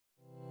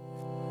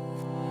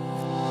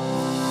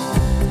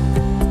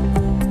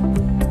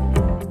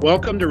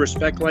Welcome to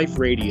Respect Life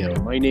Radio.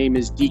 My name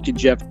is Deacon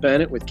Jeff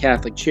Bennett with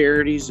Catholic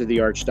Charities of the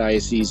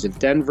Archdiocese of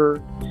Denver.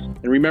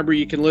 And remember,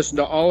 you can listen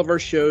to all of our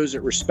shows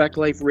at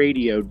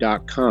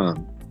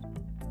respectliferadio.com.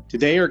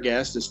 Today, our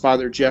guest is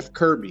Father Jeff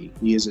Kirby.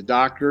 He is a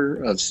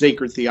doctor of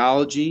sacred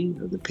theology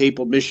of the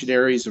Papal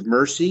Missionaries of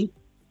Mercy.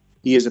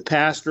 He is a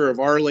pastor of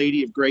Our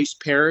Lady of Grace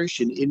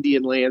Parish in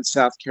Indian Land,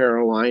 South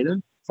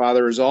Carolina.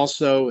 Father is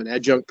also an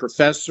adjunct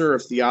professor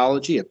of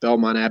theology at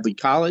Belmont Abbey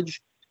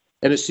College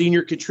and a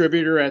senior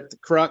contributor at the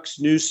Crux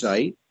news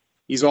site.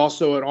 He's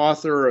also an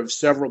author of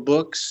several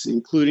books,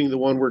 including the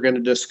one we're going to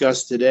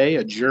discuss today,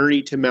 A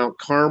Journey to Mount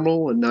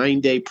Carmel, a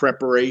 9-day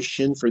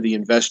preparation for the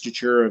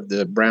investiture of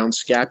the brown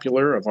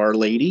scapular of Our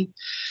Lady,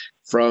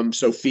 from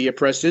Sophia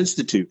Press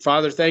Institute.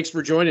 Father, thanks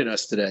for joining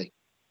us today.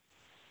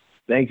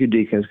 Thank you,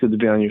 Deacon. It's good to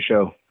be on your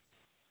show.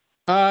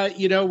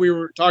 We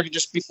were talking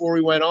just before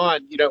we went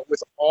on,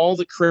 with all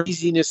the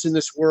craziness in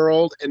this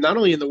world, and not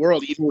only in the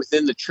world, even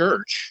within the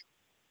church,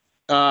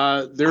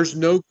 there's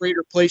no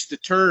greater place to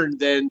turn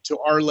than to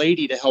Our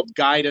Lady to help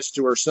guide us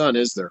to her Son,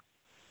 is there?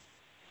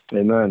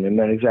 Amen.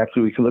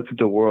 Exactly. We can look at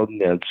the world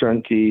and the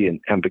uncertainty and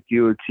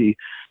ambiguity,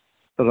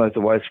 sometimes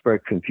the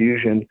widespread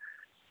confusion,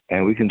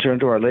 and we can turn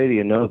to Our Lady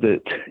and know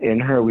that in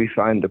her we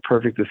find the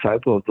perfect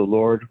disciple of the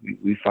Lord.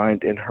 We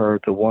find in her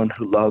the one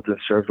who loved and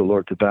served the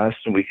Lord the best,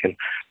 and we can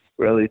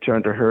really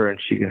turn to her, and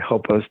she can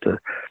help us to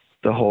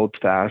hold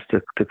fast,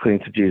 to cling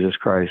to Jesus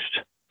Christ.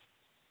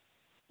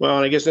 Well,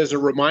 and I guess as a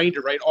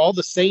reminder, right, all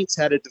the saints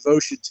had a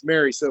devotion to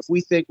Mary. So if we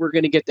think we're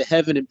going to get to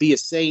heaven and be a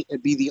saint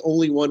and be the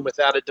only one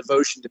without a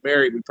devotion to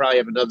Mary, we probably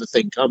have another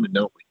thing coming,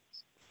 don't we?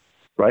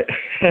 Right.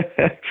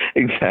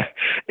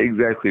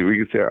 Exactly. We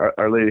could say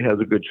Our Lady has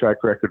a good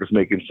track record of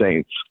making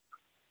saints.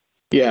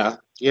 Yeah.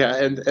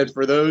 And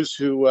for those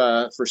who,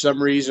 for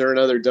some reason or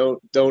another,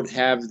 don't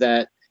have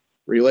that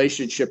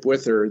relationship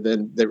with her,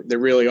 then they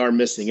really are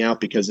missing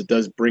out, because it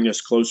does bring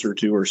us closer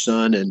to her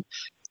Son. And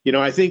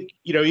I think,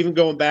 even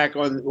going back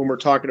on when we're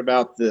talking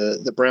about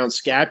the brown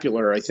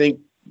scapular, I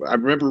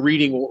remember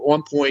reading at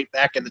one point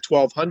back in the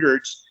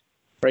 1200s,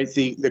 right,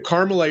 the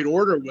Carmelite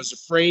order was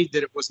afraid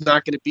that it was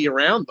not going to be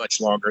around much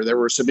longer. There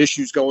were some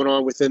issues going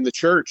on within the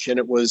church, and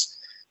it was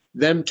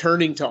them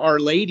turning to Our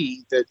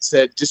Lady that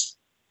said, just,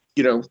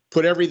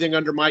 put everything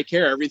under my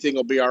care. Everything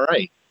will be all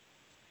right.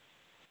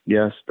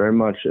 Yes, very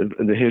much.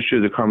 In the history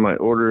of the Carmelite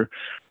order,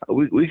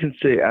 we can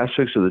say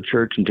aspects of the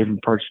church in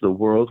different parts of the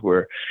world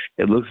where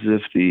it looks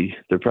as if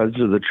the presence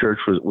of the church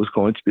was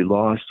going to be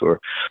lost,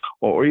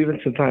 or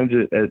even sometimes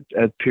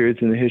at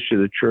periods in the history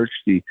of the church,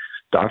 the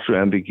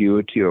doctrinal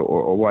ambiguity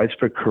or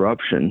widespread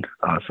corruption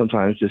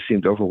sometimes just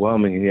seemed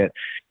overwhelming. And yet,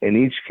 in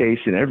each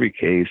case, in every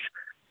case,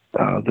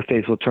 the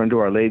faithful turned to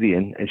Our Lady,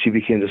 and she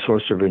became the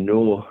source of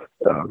renewal,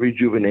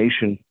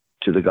 rejuvenation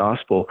to the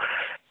gospel.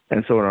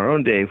 And so in our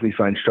own day, if we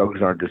find struggles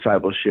in our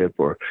discipleship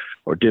or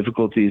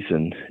difficulties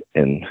in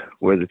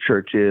where the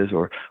church is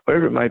or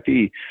whatever it might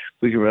be,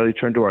 we can really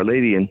turn to Our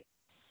Lady, and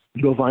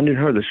we'll find in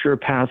her the sure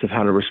path of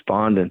how to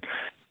respond and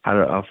how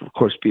to, of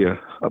course, be a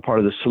part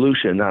of the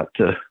solution, not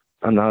a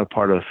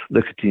part of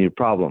the continued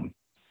problem.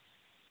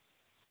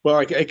 Well,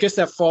 I guess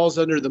that falls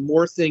under the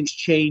more things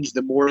change,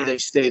 the more they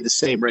stay the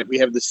same, right? We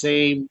have the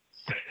same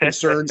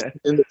concerns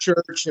in the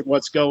church and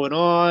what's going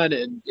on,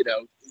 and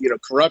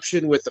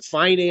corruption with the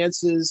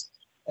finances.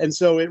 And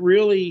so it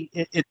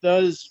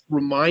does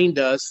remind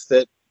us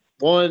that,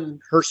 one,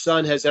 her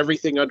Son has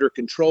everything under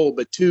control,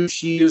 but two,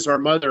 she is our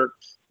mother.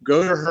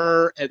 Go to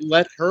her and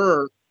let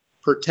her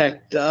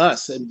protect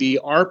us and be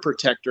our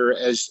protector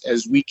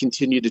as we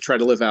continue to try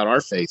to live out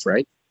our faith,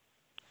 right?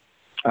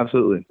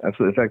 Absolutely.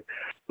 In fact,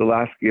 the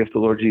last gift the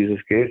Lord Jesus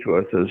gave to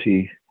us as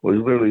he was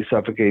literally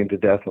suffocating to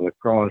death on the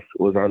cross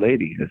was Our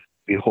Lady.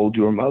 Behold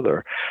your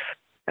mother.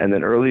 And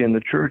then early in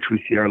the church,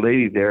 we see Our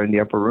Lady there in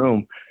the upper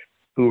room,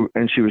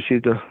 and she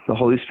received the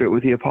Holy Spirit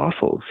with the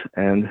apostles,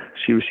 and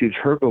she received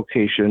her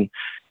vocation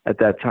at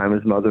that time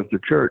as mother of the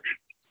church.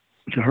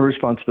 So her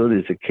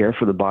responsibility is to care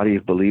for the body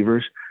of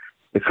believers,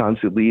 to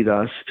constantly lead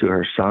us to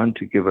her Son,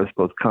 to give us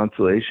both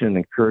consolation and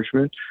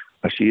encouragement.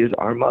 She is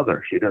our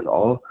mother. She does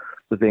all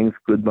the things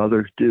good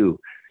mothers do.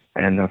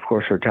 And of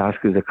course, her task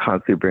is to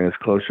constantly bring us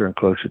closer and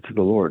closer to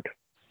the Lord.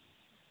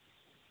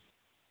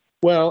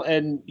 Well,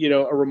 and,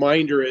 a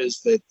reminder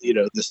is that,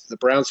 the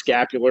brown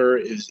scapular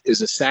is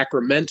a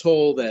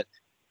sacramental that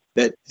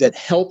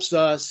helps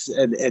us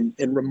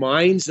and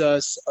reminds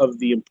us of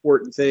the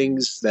important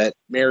things, that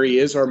Mary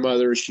is our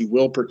mother. She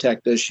will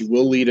protect us. She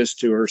will lead us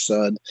to her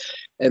Son,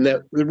 and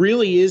that there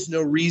really is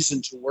no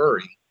reason to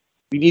worry.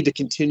 We need to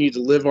continue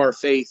to live our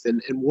faith,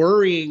 and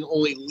worrying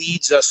only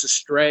leads us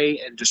astray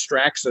and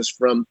distracts us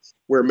from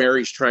where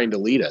Mary's trying to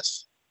lead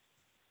us.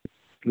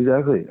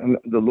 Exactly.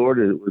 The Lord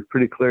was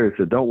pretty clear. He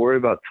said, don't worry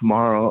about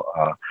tomorrow.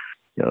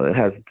 It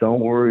has its own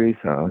worries.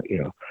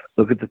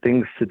 Look at the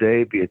things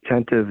today, be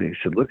attentive. He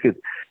said, look at,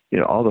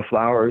 all the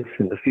flowers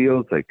in the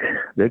fields, like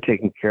they're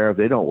taken care of.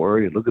 They don't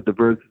worry. Look at the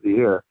birds of the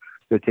air.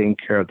 They're taken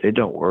care of. They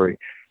don't worry.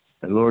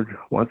 And Lord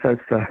wants us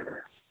to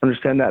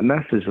understand that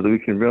message so that we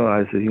can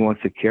realize that he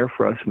wants to care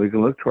for us, and we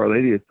can look to Our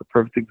Lady as the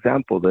perfect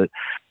example that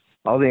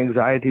all the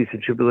anxieties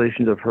and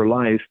tribulations of her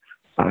life,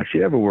 she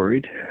never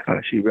worried.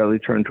 She rarely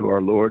turned to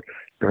our Lord,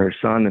 to her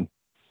Son,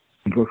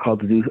 and we're called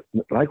to do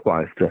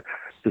likewise, to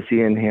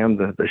see in him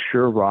the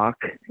sure rock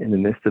in the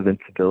midst of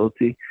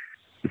instability,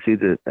 to see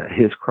that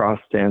his cross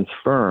stands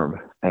firm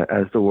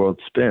as the world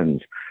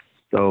spins.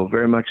 So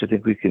very much I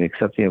think we can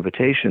accept the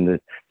invitation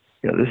that,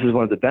 this is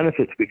one of the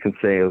benefits we can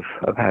say of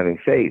having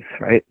faith,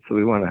 right? So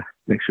we want to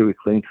make sure we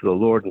cling to the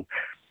Lord and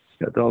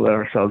don't let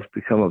ourselves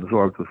become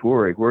absorbed with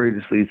worry. Worry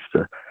just leads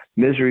to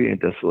misery and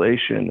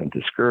desolation and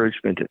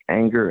discouragement and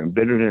anger and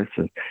bitterness,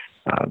 and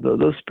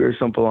those spirits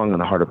don't belong in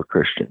the heart of a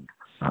Christian.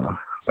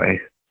 Right?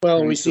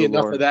 Well, we see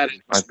enough of that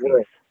in this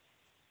world.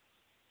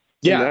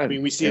 Yeah, Amen. I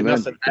mean, we see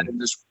enough of that in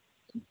this.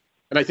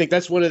 And I think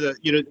that's one of the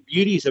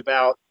beauties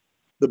about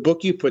the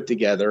book you put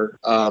together.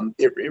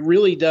 It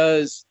really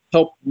does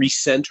help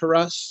recenter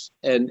us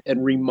and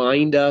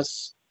remind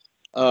us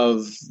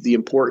of the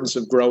importance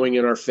of growing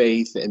in our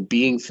faith and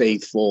being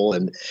faithful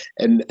and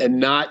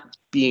not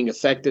being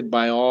affected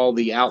by all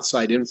the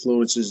outside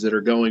influences that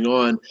are going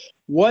on.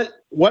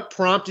 What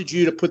prompted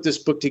you to put this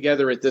book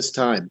together at this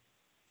time?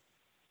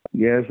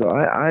 Yeah, so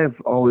I've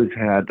always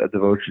had a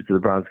devotion to the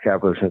Brown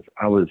Scapular since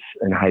I was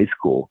in high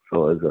school.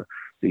 So as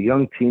a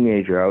young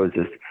teenager, I was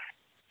just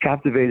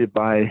captivated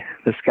by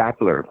the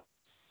scapular.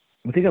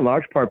 I think in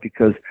large part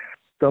because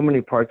so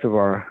many parts of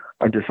our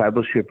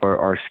discipleship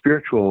are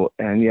spiritual,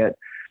 and yet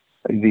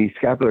the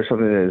scapular is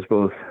something that is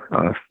both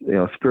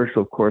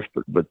spiritual, of course,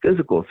 but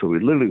physical. So we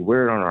literally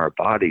wear it on our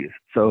bodies.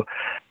 So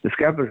the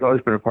scapular has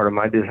always been a part of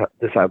my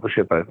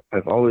discipleship.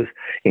 I've always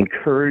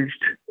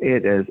encouraged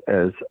it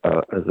as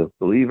a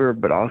believer,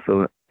 but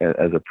also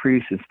as a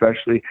priest,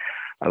 especially.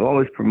 I've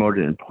always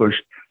promoted and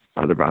pushed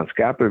the brown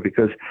scapular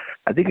because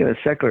I think in a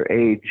secular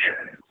age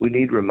we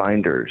need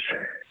reminders,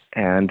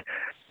 and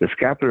the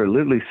scapular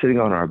literally sitting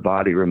on our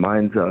body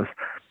reminds us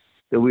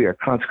that we are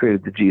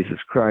consecrated to Jesus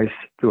Christ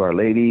through Our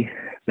Lady,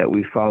 that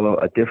we follow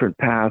a different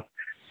path.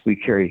 We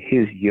carry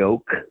his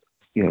yoke.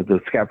 The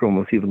scapular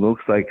almost even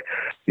looks like,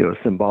 a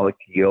symbolic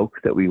yoke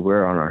that we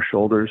wear on our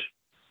shoulders.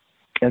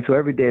 And so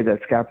every day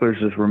that scapular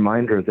is this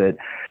reminder that,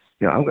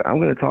 I'm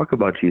going to talk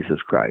about Jesus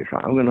Christ.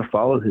 I'm going to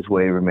follow his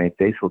way and remain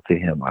faithful to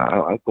him.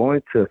 I'm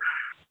going to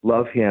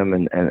love him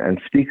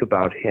and speak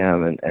about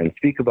him and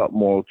speak about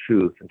moral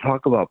truth and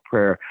talk about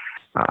prayer.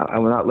 I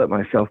will not let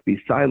myself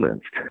be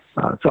silenced.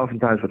 So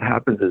oftentimes what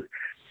happens is,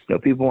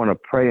 people want to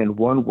pray in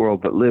one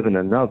world but live in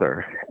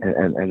another.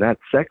 And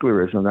that's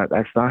secularism.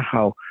 That's not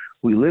how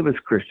we live as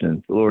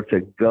Christians. The Lord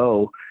said,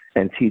 go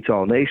and teach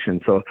all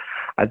nations. So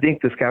I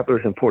think the scapular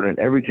is important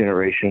in every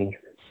generation.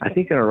 I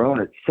think in our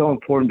own, it's so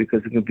important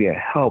because it can be a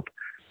help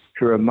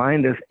to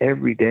remind us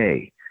every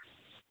day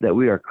that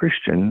we are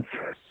Christians,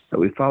 that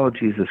we follow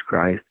Jesus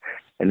Christ,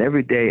 and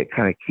every day it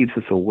kind of keeps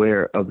us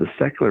aware of the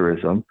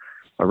secularism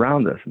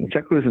around us. And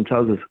secularism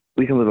tells us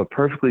we can live a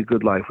perfectly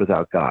good life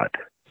without God.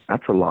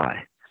 That's a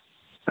lie.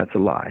 That's a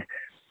lie.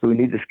 So we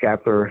need the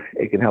scapular.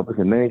 It can help us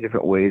in many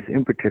different ways,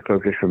 in particular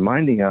just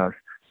reminding us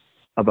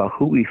about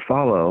who we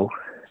follow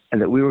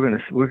and that we're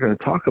going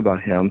to talk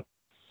about him.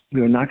 We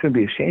are not going to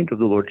be ashamed of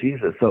the Lord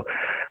Jesus. So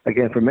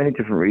again, for many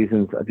different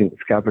reasons, I think the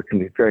scapular can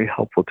be very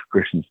helpful to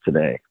Christians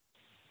today.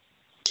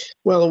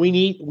 Well, we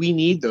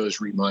need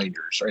those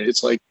reminders, right?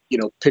 It's like,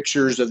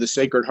 pictures of the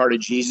Sacred Heart of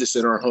Jesus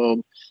in our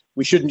home.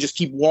 We shouldn't just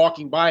keep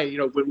walking by.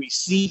 When we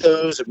see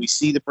those and we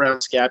see the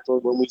brown scapular,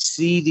 when we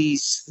see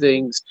these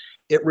things,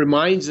 it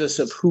reminds us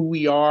of who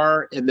we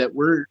are and that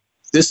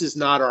this is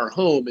not our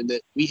home and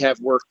that we have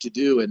work to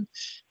do. And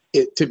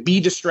to be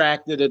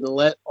distracted and to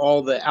let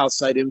all the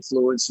outside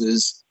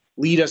influences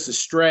lead us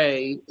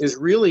astray is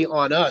really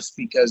on us,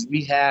 because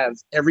we have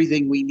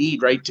everything we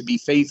need, right, to be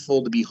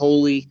faithful, to be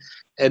holy,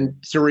 and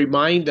to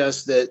remind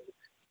us that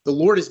the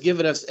Lord has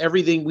given us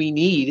everything we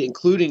need,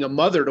 including a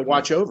mother to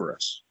watch over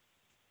us.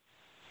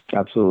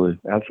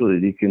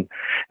 Absolutely, Deacon.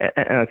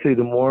 And I say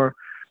the more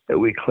that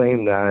we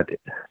claim that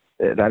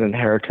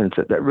inheritance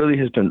that really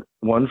has been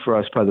won for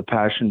us by the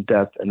passion,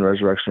 death, and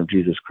resurrection of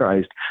Jesus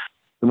Christ,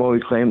 the more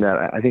we claim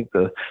that, I think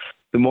the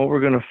more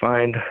we're going to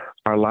find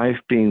our life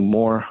being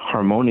more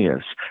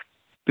harmonious.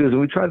 Because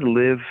when we try to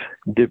live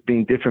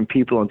being different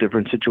people in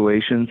different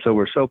situations, so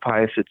we're so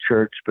pious at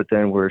church, but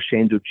then we're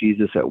ashamed of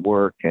Jesus at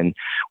work, and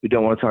we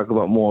don't want to talk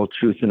about moral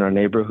truth in our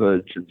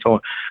neighborhoods and so on.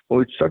 When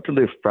we start to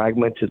live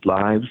fragmented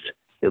lives,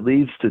 it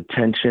leads to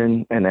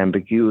tension and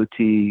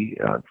ambiguity,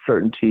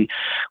 uncertainty.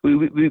 We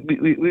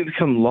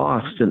become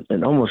lost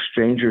and almost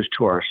strangers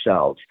to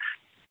ourselves.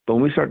 But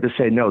when we start to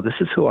say, no, this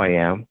is who I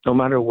am, no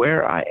matter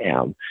where I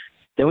am,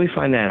 then we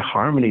find that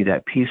harmony,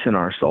 that peace in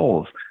our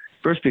souls.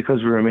 First,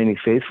 because we're remaining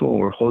faithful and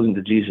we're holding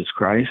to Jesus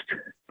Christ,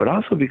 but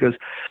also because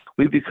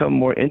we become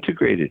more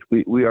integrated.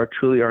 We are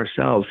truly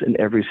ourselves in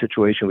every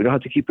situation. We don't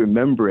have to keep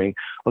remembering,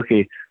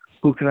 okay,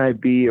 who can I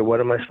be, or what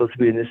am I supposed to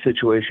be in this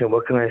situation?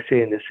 What can I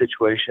say in this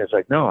situation? It's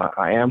like, no,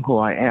 I am who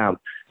I am,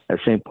 as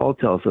St. Paul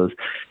tells us.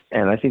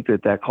 And I think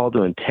that call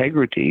to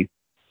integrity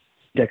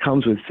that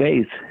comes with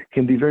faith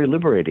can be very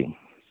liberating.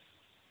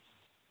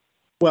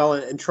 Well,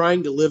 and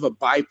trying to live a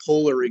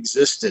bipolar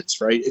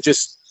existence, right? It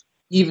just,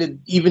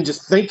 even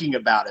just thinking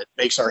about it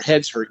makes our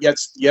heads hurt.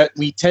 Yet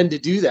we tend to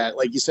do that.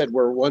 Like you said,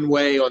 we're one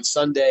way on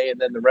Sunday,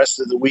 and then the rest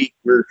of the week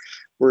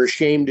we're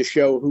ashamed to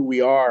show who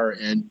we are.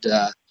 And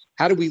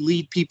how do we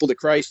lead people to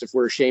Christ if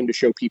we're ashamed to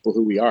show people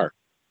who we are?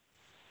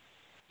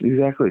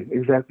 Exactly.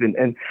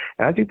 And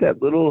I think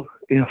that little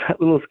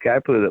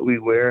scapular that we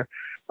wear,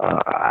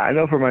 I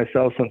know for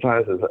myself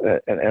sometimes,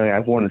 and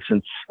I've worn it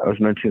since I was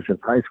mentioning since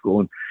high school,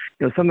 and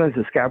sometimes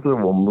the scapular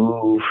will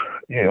move,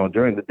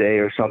 during the day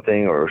or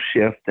something, or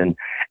shift, and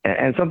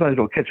sometimes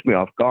it'll catch me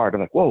off guard.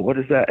 I'm like, whoa, what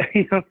is that?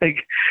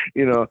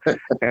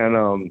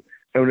 And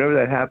whenever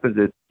that happens,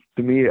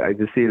 to me, I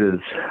just see it as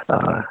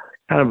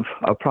kind of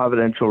a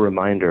providential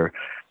reminder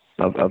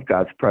of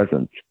God's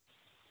presence.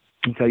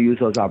 And so I use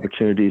those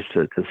opportunities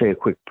to say a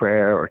quick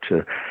prayer, or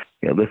to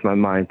lift my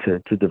mind to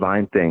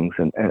divine things.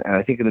 And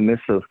I think in the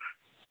midst of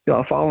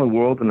a fallen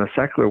world and a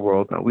secular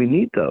world, we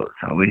need those.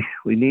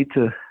 We need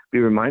to be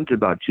reminded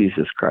about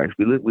Jesus Christ.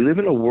 We live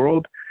in a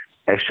world,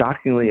 as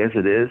shockingly as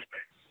it is,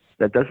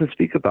 that doesn't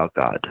speak about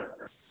God.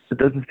 It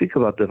doesn't speak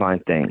about divine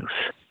things.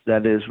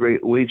 That is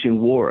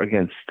waging war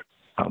against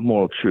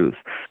moral truth.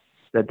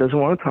 That doesn't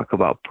want to talk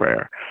about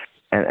prayer.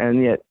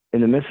 And yet,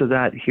 in the midst of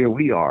that, here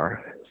we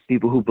are,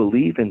 people who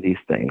believe in these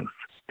things,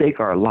 stake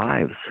our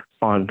lives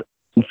on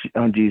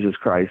Jesus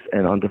Christ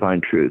and on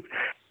divine truth.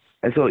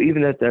 And so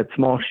even that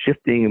small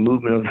shifting and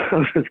movement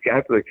of the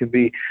scapular can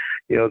be,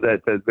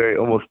 that very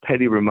almost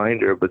petty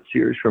reminder, but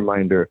serious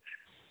reminder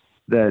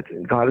that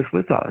God is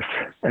with us,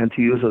 and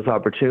to use those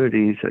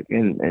opportunities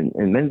in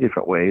many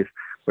different ways,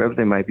 wherever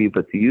they might be,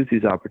 but to use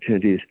these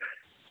opportunities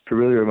to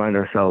really remind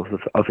ourselves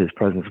of his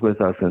presence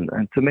with us, and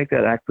to make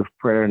that act of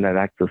prayer and that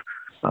act of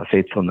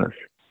faithfulness.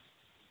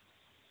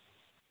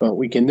 But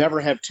we can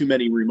never have too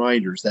many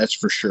reminders, that's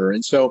for sure.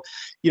 And so,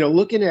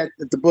 looking at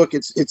the book,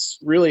 it's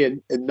really a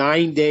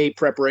 9-day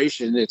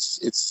preparation. It's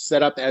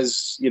set up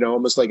as,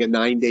 almost like a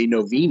 9-day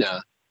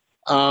novena.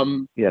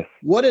 Yes.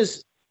 What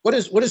is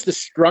the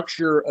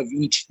structure of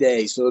each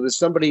day? So that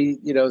somebody,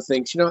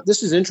 thinks,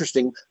 this is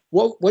interesting.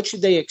 What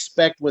should they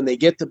expect when they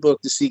get the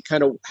book to see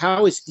kind of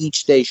how is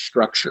each day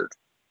structured?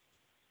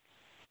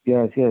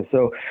 Yes.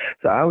 So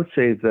I would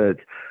say that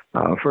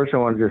first I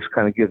want to just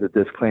kind of give the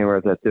disclaimer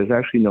that there's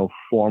actually no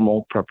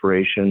formal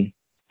preparation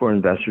for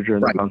investiture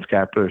in the Brown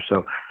Scapular.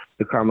 So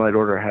the Carmelite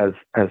Order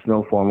has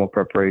no formal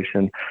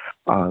preparation.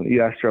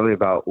 You asked earlier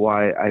about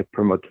why I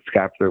promote the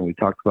scapular, and we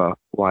talked about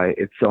why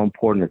it's so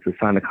important. It's a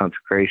sign of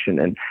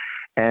consecration.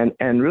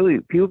 And really,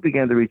 people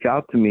began to reach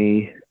out to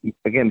me,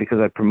 again, because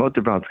I promote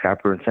the Brown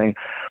Scapular, and saying,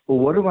 well,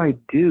 what do I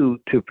do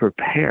to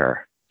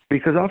prepare?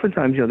 Because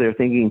oftentimes, they're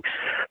thinking,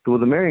 well,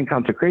 the Marian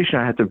consecration,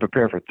 I have to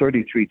prepare for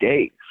 33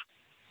 days.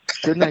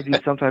 Shouldn't I do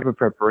some type of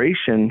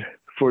preparation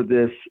for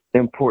this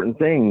important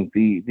thing,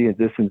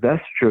 this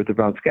investiture of the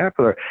Brown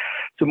Scapular?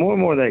 So more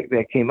and more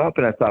that came up,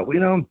 and I thought,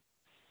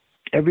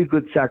 every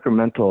good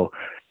sacramental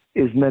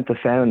is meant to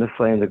fan in the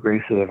flame the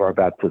graces of our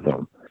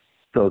baptism.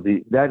 So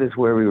that is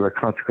where we were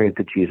consecrated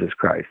to Jesus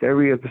Christ.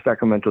 Every of the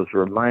sacramental is a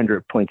reminder.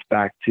 It points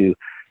back to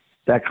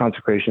that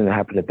consecration that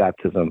happened at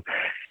baptism.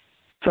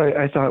 So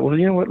I thought, well,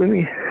 let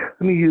me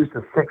use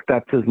the 6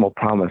 baptismal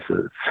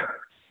promises.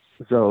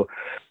 So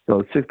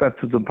 6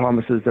 baptismal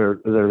promises are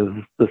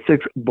the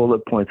 6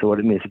 bullet points of what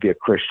it means to be a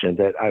Christian,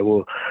 that I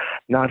will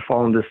not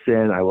fall into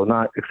sin. I will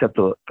not accept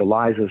the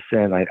lies of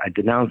sin. I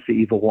denounce the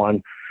evil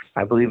one.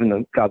 I believe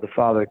in God the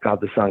Father, God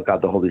the Son,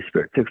 God the Holy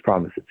Spirit. 6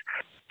 promises.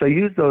 So I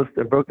used those,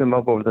 I broke them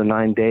up over the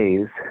 9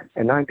 days.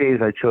 And 9 days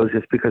I chose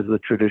just because of the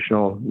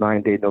traditional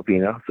 9-day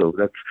novena. So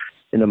that's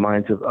in the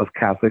minds of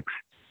Catholics.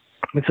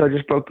 And so I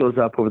just broke those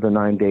up over the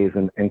 9 days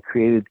and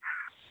created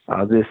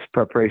this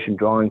preparation,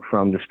 drawing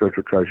from the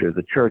spiritual treasure of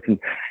the church. And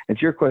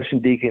to your question,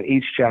 Deacon,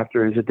 each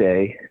chapter is a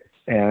day,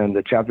 and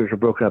the chapters are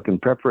broken up in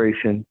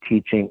preparation,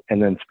 teaching,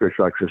 and then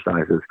spiritual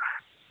exercises.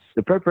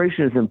 The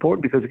preparation is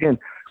important because, again,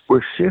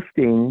 we're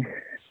shifting,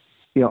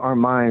 our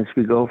minds.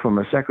 We go from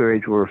a secular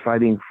age where we're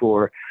fighting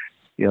for,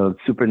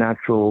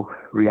 supernatural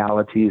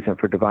realities and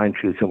for divine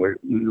truths, and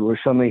we're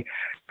suddenly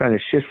trying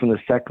to shift from the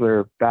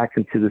secular back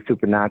into the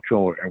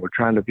supernatural, and we're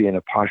trying to be in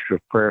a posture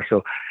of prayer.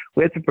 So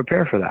we have to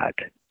prepare for that,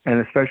 and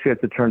especially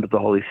at the turn to the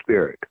Holy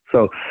Spirit.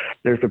 So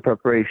there's the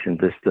preparation,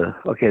 there's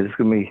going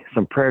to be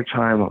some prayer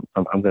time.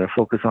 I'm going to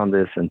focus on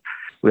this, and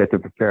we have to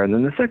prepare. And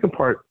then the second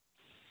part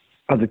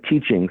of the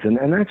teachings, and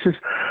that's just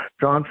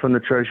drawn from the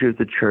treasure of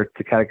the church,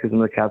 the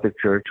Catechism of the Catholic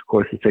Church, of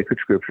course, the sacred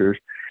scriptures.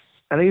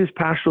 And I use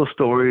pastoral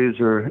stories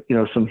or,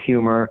 some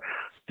humor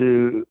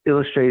to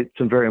illustrate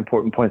some very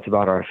important points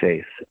about our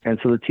faith. And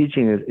so the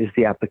teaching is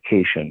the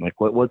application, like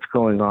what's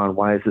going on,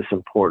 why is this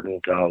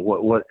important,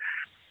 what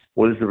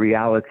is the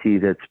reality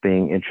that's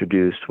being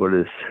introduced, what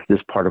is this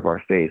part of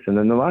our faith. And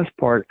then the last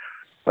part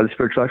are the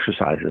spiritual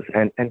exercises.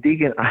 And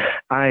Deacon,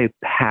 I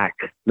pack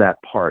that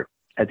part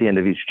at the end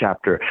of each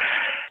chapter.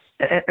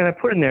 And I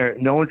put in there,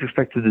 no one's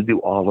expected to do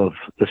all of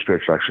the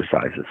spiritual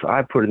exercises. So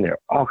I put in there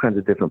all kinds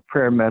of different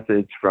prayer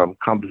methods, from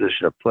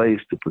composition of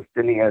place to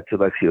Poustinia to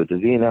Lectio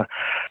Divina.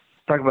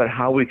 Talk about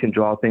how we can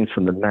draw things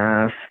from the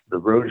Mass, the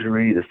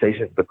Rosary, the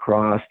Stations of the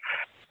Cross,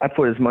 I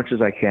put as much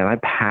as I can. I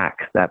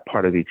pack that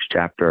part of each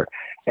chapter,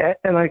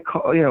 and I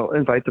call,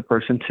 invite the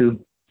person to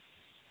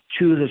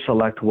choose or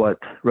select what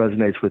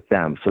resonates with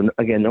them. So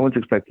again, no one's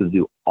expected to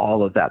do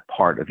all of that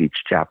part of each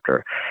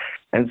chapter.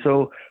 And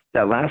so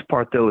that last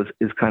part, though,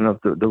 is kind of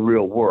the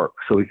real work.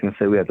 So we can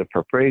say we have the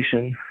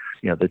preparation,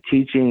 the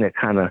teaching that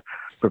kind of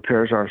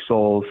prepares our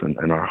souls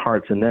and our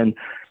hearts. And then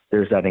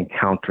there's that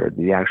encounter,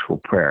 the actual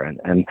prayer.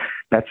 And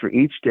that's for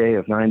each day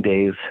of 9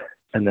 days.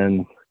 And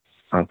then,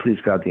 please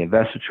God, the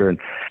investiture. And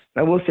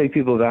I will say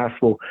people have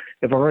asked, well,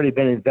 if I've already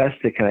been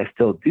invested, can I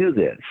still do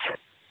this?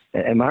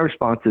 And my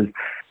response is,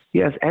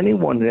 yes,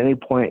 anyone at any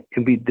point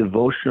can be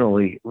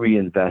devotionally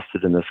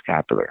reinvested in the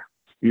scapular.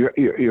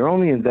 You're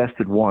only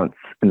invested once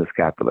in the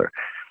scapular,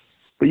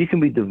 but you can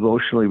be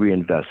devotionally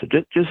reinvested.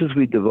 Just as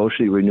we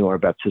devotionally renew our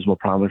baptismal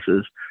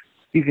promises,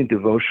 you can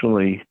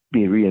devotionally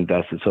be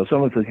reinvested. So if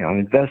someone says, I'm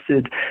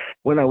invested.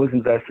 When I was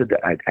invested,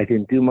 I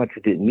didn't do much.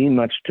 It didn't mean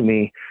much to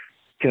me.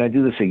 Can I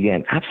do this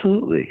again?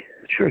 Absolutely.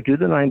 Sure, do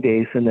the 9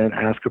 days and then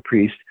ask a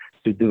priest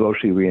to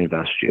devotionally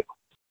reinvest you.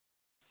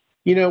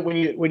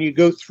 When you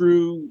go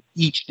through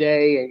each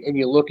day and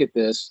you look at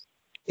this,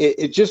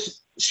 it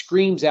just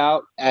screams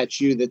out at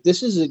you that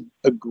this is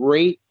a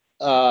great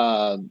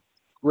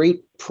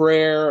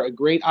prayer, a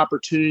great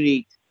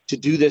opportunity to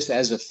do this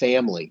as a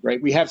family,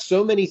 right? We have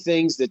so many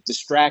things that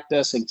distract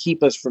us and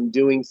keep us from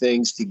doing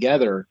things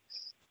together.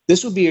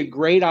 This would be a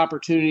great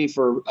opportunity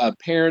for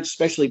parents,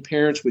 especially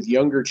parents with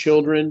younger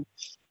children,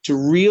 to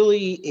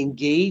really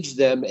engage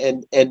them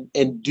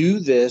and do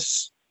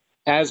this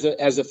as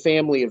a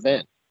family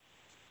event.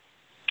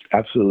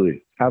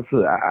 Absolutely.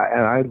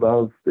 And I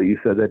love that you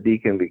said that,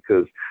 Deacon,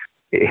 because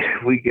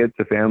if we get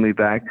the family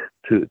back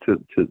to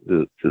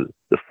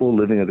the full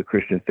living of the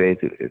Christian faith,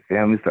 if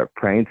families start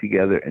praying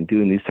together and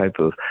doing these type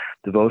of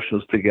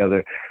devotionals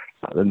together,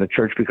 then the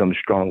church becomes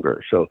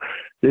stronger. So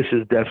this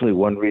is definitely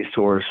one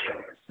resource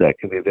that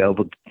can be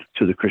available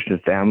to the Christian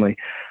family,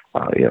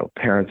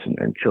 parents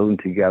and children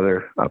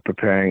together,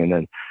 preparing and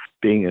then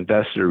being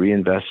invested or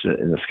reinvested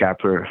in the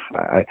scapular.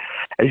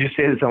 As you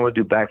say this, I want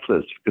to do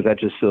backflips because that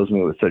just fills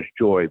me with such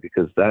joy,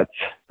 because that's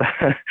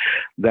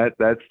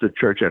the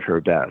church at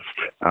her best.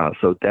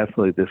 So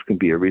definitely this can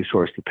be a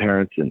resource to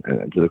parents and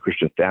to the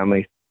Christian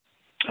family.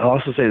 I'll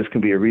also say this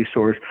can be a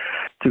resource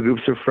to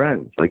groups of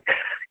friends. Like,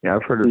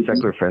 I've heard of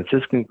secular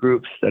Franciscan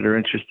groups that are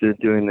interested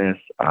in doing this,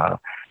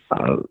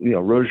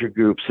 rosary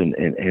groups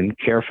and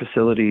care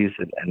facilities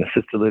and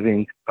assisted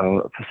living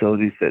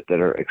facilities that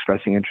are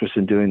expressing interest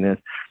in doing this.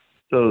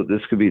 So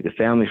this could be the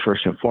family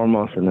first and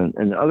foremost,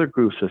 and other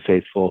groups of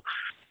faithful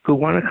who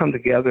want to come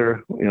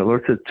together.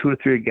 Lord said 2 or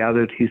 3 are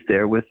gathered, he's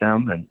there with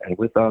them and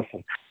with us.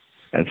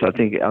 And so I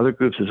think other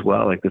groups as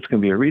well, like this can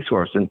be a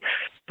resource. And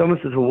someone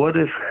says, well, what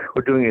if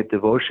we're doing a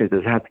devotion?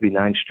 Does it have to be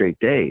 9 straight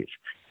days?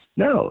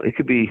 No, it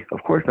could be,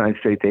 of course, 9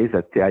 straight days.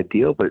 That's the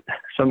ideal, but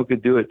someone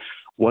could do it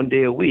 1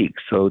 day a week.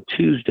 So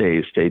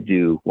Tuesdays, they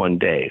do 1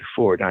 day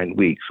for 9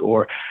 weeks.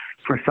 Or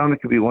for some,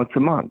 it could be once a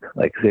month.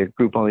 Like, say, a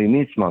group only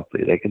meets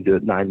monthly. They can do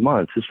it 9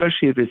 months,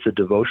 especially if it's a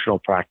devotional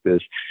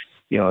practice,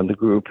 and the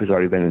group has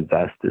already been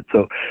invested.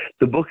 So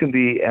the book can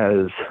be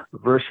as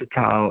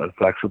versatile and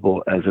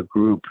flexible as a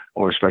group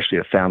or especially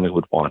a family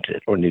would want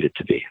it or need it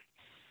to be.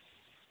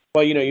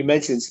 Well, you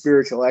mentioned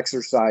spiritual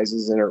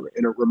exercises, and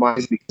it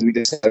reminds me, because we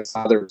just had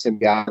Father Tim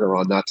Gallagher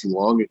on not too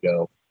long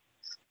ago.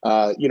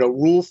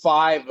 Rule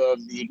 5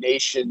 of the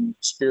Ignatian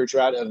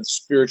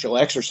spiritual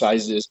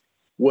exercises: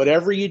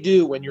 whatever you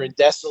do when you're in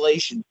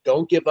desolation,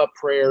 don't give up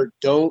prayer.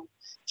 Don't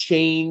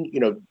change.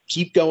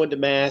 Keep going to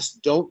Mass.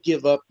 Don't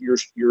give up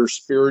your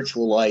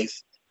spiritual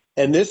life.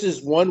 And this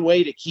is one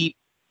way to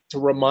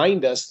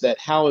remind us that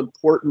how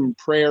important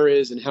prayer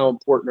is and how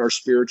important our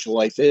spiritual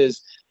life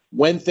is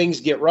when things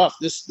get rough.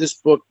 This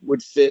book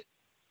would fit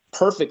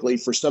perfectly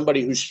for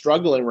somebody who's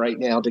struggling right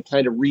now to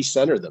kind of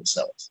recenter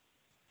themselves.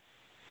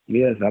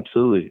 Yes,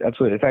 absolutely.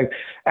 In fact,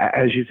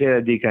 as you say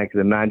that, Deacon, I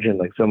can imagine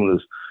like someone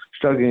who's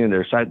struggling in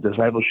their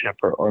discipleship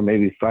or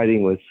maybe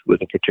fighting with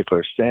a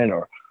particular sin,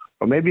 or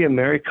maybe a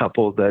married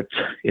couple that,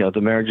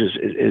 the marriage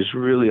is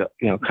really,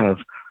 kind of,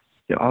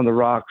 on the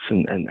rocks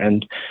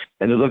and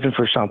they're looking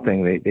for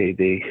something.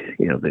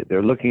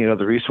 They're looking at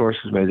other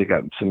resources. Maybe they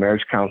got some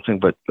marriage counseling,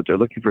 but they're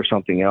looking for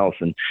something else.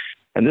 And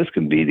this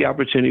can be the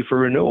opportunity for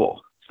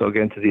renewal. So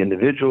again, to the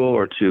individual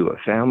or to a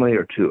family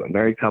or to a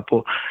married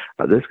couple,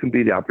 this can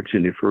be the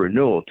opportunity for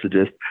renewal to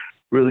just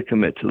really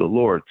commit to the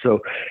Lord. So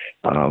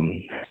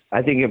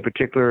I think in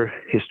particular,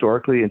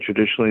 historically and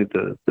traditionally,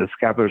 the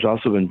scapular has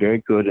also been very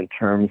good in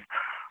terms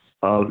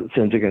of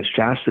sins against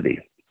chastity.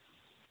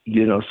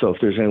 So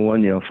if there's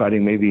anyone,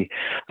 fighting, maybe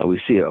we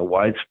see a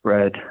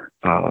widespread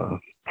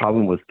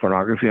problem with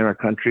pornography in our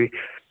country,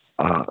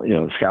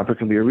 scapular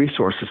can be a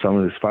resource to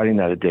someone who's fighting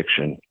that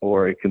addiction,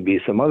 or it can be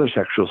some other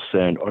sexual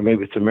sin, or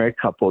maybe it's a married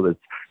couple that's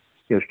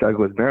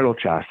struggling with marital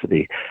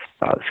chastity.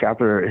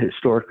 Scapular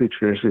historically,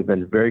 traditionally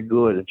been very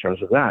good in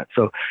terms of that.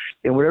 So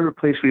in whatever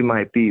place we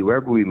might be,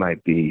 wherever we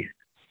might be,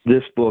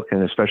 this book,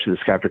 and especially the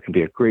scapular, can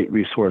be a great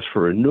resource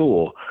for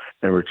renewal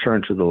and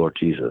return to the Lord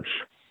Jesus.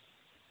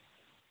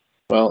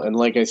 Well, and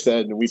like I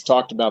said, and we've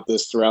talked about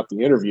this throughout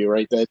the interview,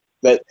 right?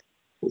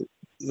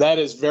 That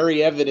is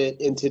very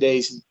evident in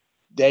today's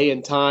day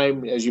and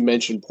time, as you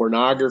mentioned,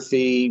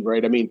 pornography,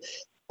 right? I mean,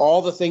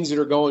 all the things that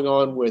are going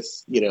on with,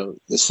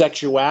 the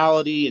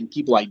sexuality and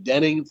people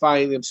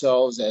identifying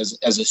themselves as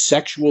a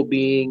sexual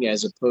being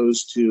as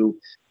opposed to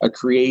a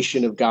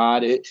creation of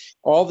God.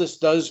 All this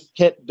does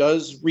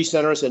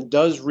recenter us and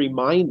does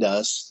remind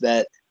us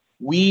that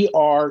we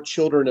are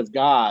children of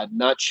God,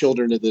 not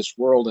children of this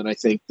world. And I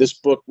think this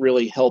book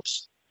really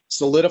helps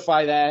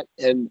solidify that.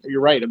 And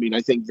you're right. I mean,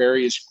 I think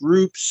various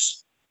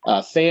groups,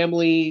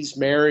 families,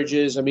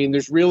 marriages, I mean,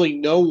 there's really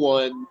no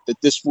one that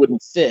this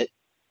wouldn't fit.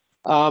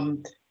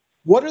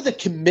 What are the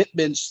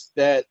commitments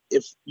that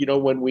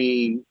when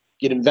we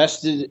get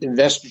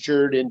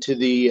investitured into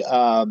the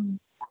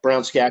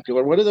Brown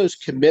Scapular, what are those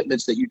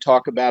commitments that you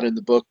talk about in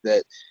the book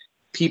that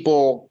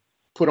people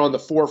put on the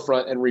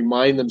forefront and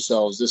remind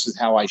themselves, this is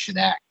how I should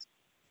act?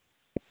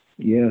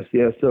 Yes.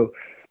 So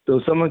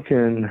someone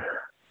can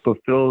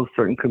fulfill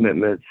certain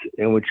commitments,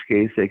 in which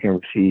case they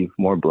can receive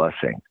more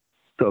blessing.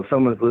 So if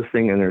someone's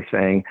listening and they're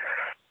saying,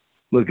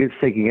 look, it's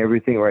taking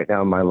everything right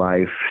now in my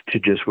life to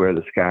just wear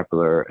the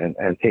scapular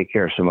and take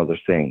care of some other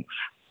things,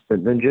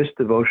 then just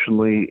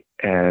devotionally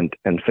and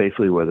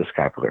faithfully wear the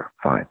scapular.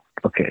 Fine.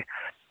 Okay.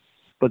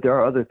 But there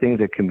are other things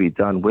that can be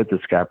done with the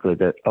scapular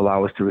that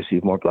allow us to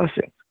receive more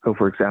blessing. So,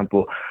 for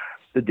example,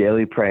 the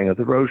daily praying of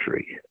the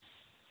rosary.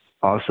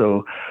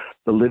 Also,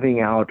 the living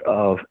out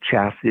of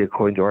chastity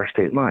according to our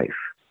state life.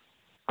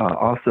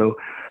 Also,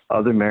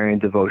 other Marian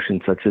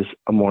devotions such as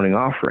a morning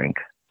offering.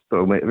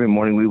 So every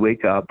morning we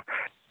wake up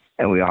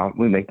and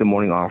we make the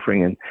morning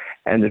offering.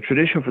 And the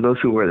tradition for those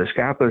who wear the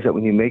scapular is that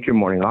when you make your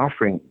morning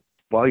offering,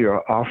 while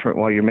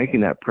you're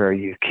making that prayer,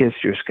 you kiss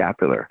your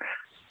scapular.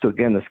 So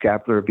again, the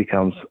scapular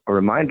becomes a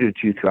reminder to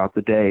you throughout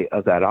the day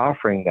of that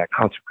offering, that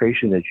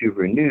consecration that you've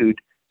renewed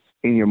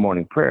in your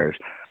morning prayers.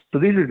 So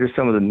these are just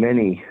some of the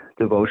many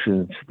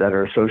devotions that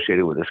are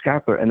associated with the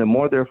scapular. And the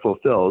more they're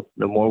fulfilled,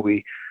 the more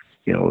we,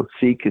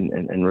 seek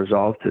and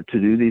resolve to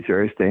do these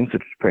various things,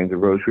 such as praying the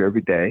rosary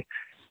every day,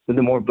 then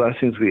the more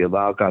blessings we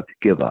allow God to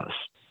give us.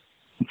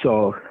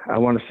 So I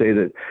want to say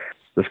that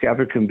the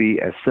scapular can be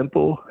as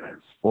simple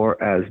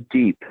or as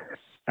deep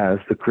as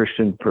the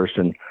Christian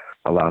person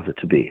allows it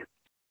to be.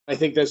 I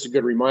think that's a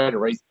good reminder,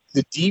 right?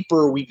 The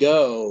deeper we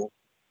go,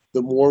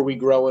 the more we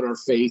grow in our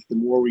faith, the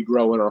more we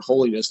grow in our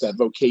holiness, that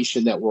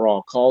vocation that we're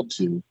all called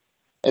to.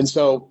 And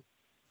so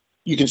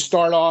you can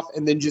start off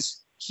and then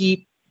just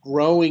keep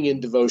growing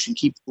in devotion,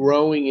 keep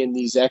growing in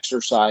these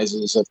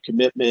exercises of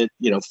commitment,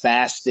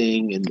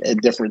 fasting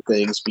and different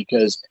things,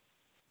 because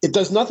it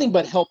does nothing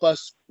but help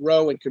us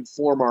grow and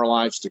conform our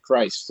lives to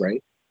Christ,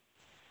 right?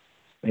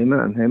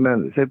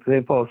 Amen.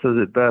 St. Paul says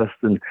it best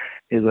in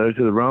his letter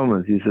to the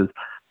Romans. He says,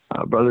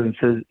 brothers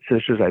and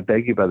sisters, I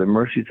beg you by the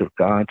mercies of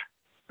God,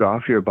 to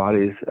offer your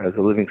bodies as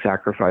a living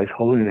sacrifice,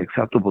 holy and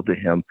acceptable to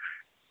him,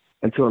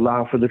 and to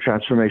allow for the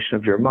transformation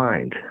of your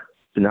mind,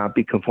 to not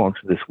be conformed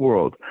to this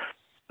world,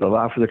 to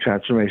allow for the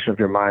transformation of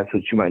your mind so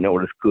that you might know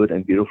what is good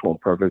and beautiful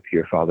and perfect to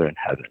your Father in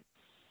heaven.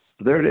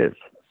 So there it is,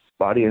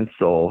 body and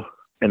soul,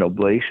 an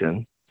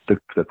oblation,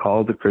 the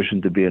call of the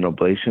Christian to be an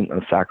oblation,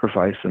 a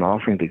sacrifice, an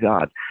offering to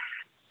God.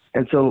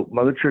 And so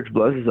Mother Church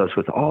blesses us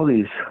with all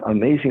these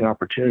amazing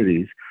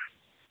opportunities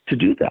to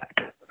do that.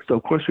 So,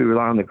 of course, we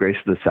rely on the grace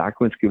of the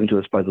sacraments given to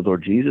us by the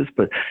Lord Jesus,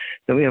 but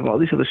then we have all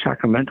these other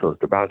sacramentals,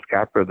 the Brown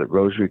Scapular, the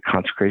Rosary,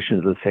 consecration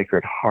of the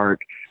Sacred Heart,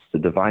 the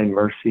Divine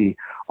Mercy,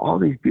 all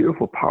these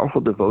beautiful,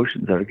 powerful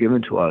devotions that are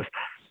given to us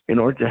in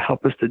order to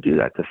help us to do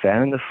that, to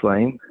fan the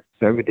flame,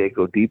 to every day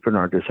go deeper in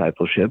our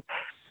discipleship,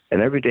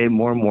 and every day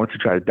more and more to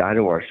try to die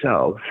to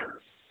ourselves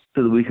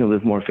so that we can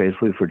live more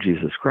faithfully for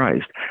Jesus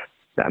Christ.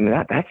 I mean,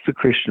 that's the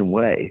Christian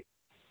way.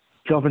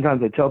 So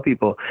oftentimes I tell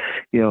people,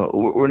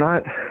 we're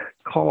not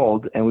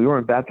called and we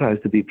weren't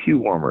baptized to be pew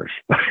warmers.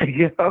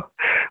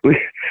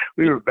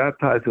 We were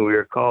baptized and we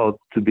were called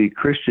to be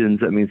Christians.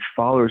 That means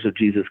followers of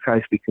Jesus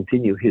Christ. We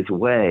continue his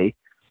way,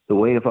 the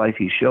way of life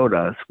he showed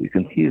us. We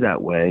continue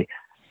that way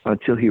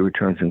until he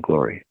returns in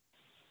glory.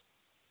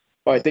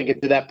 Well, I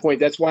think to that point,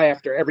 that's why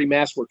after every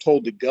Mass we're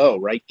told to go,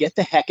 right? Get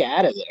the heck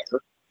out of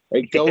there.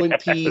 Right? Go in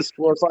peace,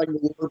 glorifying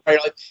the Lord. Right?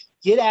 Like,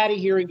 get out of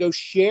here and go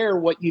share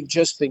what you've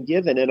just been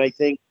given. And I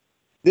think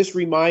this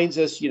reminds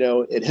us,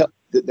 it helps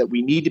that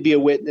we need to be a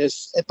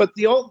witness. But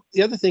the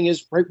other thing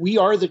is, right, we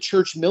are the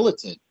church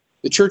militant.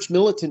 The church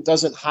militant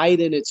doesn't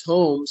hide in its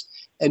homes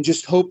and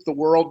just hope the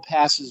world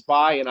passes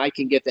by and I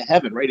can get to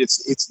heaven, right?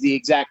 It's the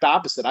exact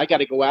opposite. I got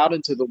to go out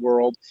into the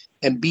world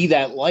and be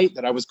that light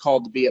that I was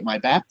called to be at my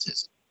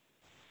baptism.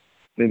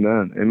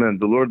 Amen.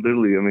 The Lord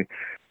literally,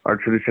 our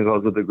tradition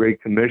calls it the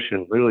Great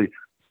Commission, literally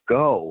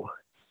go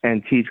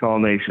and teach all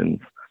nations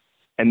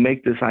and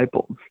make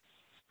disciples.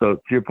 So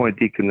to your point,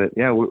 Deacon, that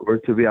we're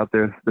to be out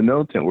there, the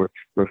militant.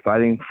 We're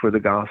fighting for the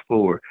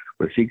gospel.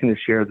 We're seeking to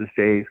share the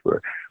faith.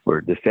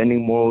 We're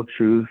defending moral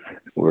truth.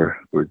 We're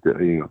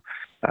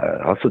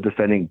also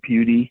defending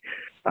beauty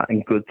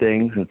and good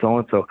things and so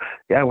on. So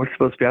we're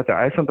supposed to be out there.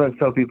 I sometimes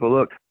tell people,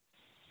 look,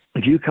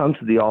 if you come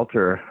to the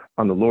altar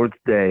on the Lord's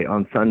Day,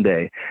 on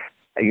Sunday,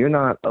 and you're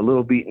not a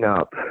little beaten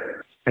up,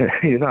 and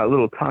you're not a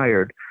little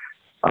tired,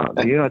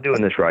 you're not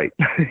doing this right.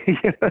 You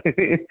know what I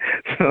mean?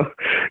 So,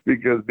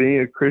 because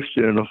being a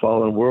Christian in a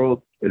fallen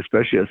world,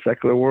 especially a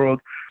secular world,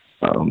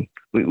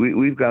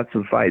 we've got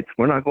some fights.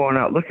 We're not going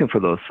out looking for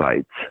those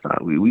fights.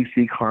 We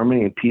seek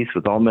harmony and peace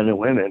with all men and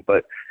women,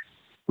 but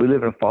we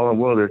live in a fallen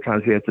world. There are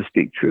times we have to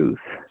speak truth,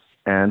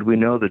 and we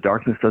know the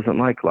darkness doesn't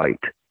like light.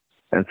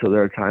 And so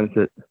there are times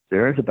that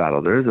there is a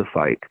battle, there is a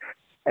fight,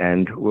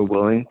 and we're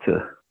willing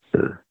to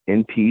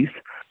in peace,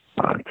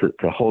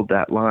 to hold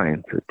that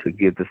line, to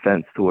give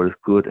defense to what is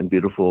good and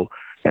beautiful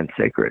and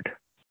sacred.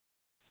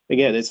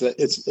 Again,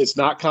 it's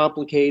not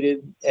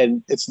complicated,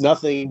 and it's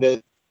nothing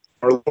that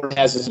our Lord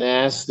hasn't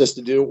asked us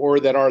to do or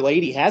that Our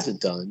Lady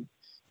hasn't done,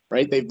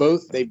 right? They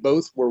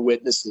both were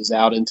witnesses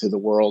out into the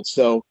world.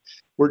 So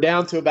we're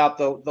down to about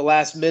the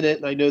last minute,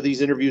 and I know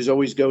these interviews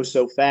always go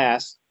so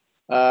fast.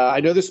 I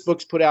know this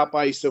book's put out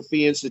by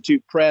Sophia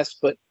Institute Press,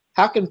 but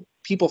how can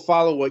people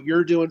follow what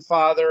you're doing,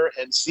 Father,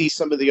 and see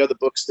some of the other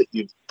books that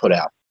you've put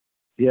out?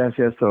 Yes.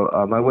 So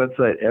my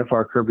website,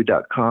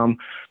 frkirby.com,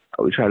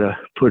 we try to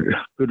put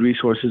good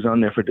resources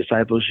on there for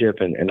discipleship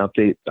and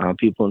update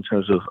people in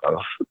terms of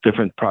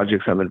different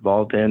projects I'm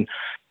involved in.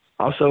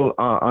 Also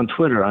on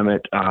Twitter, I'm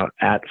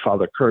at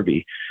Father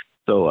Kirby.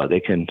 So they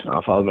can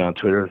follow me on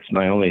Twitter. It's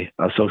my only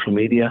social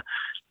media.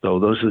 So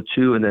those are the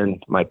two. And then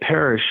my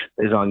parish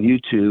is on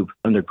YouTube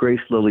under Grace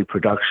Lily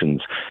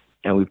Productions.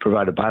 And we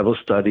provide a Bible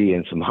study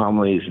and some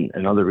homilies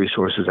and other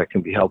resources that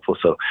can be helpful.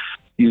 So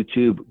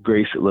YouTube,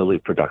 Grace Lily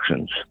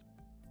Productions.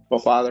 Well,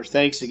 Father,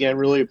 thanks again.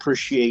 Really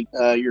appreciate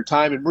your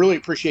time and really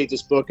appreciate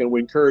this book. And we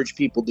encourage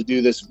people to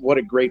do this. What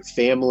a great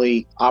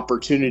family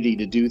opportunity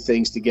to do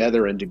things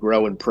together and to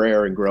grow in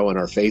prayer and grow in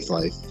our faith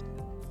life.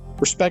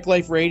 Respect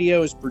Life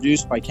Radio is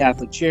produced by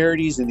Catholic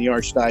Charities in the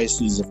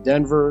Archdiocese of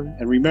Denver.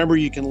 And remember,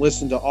 you can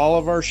listen to all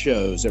of our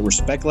shows at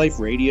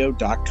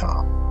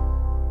respectliferadio.com.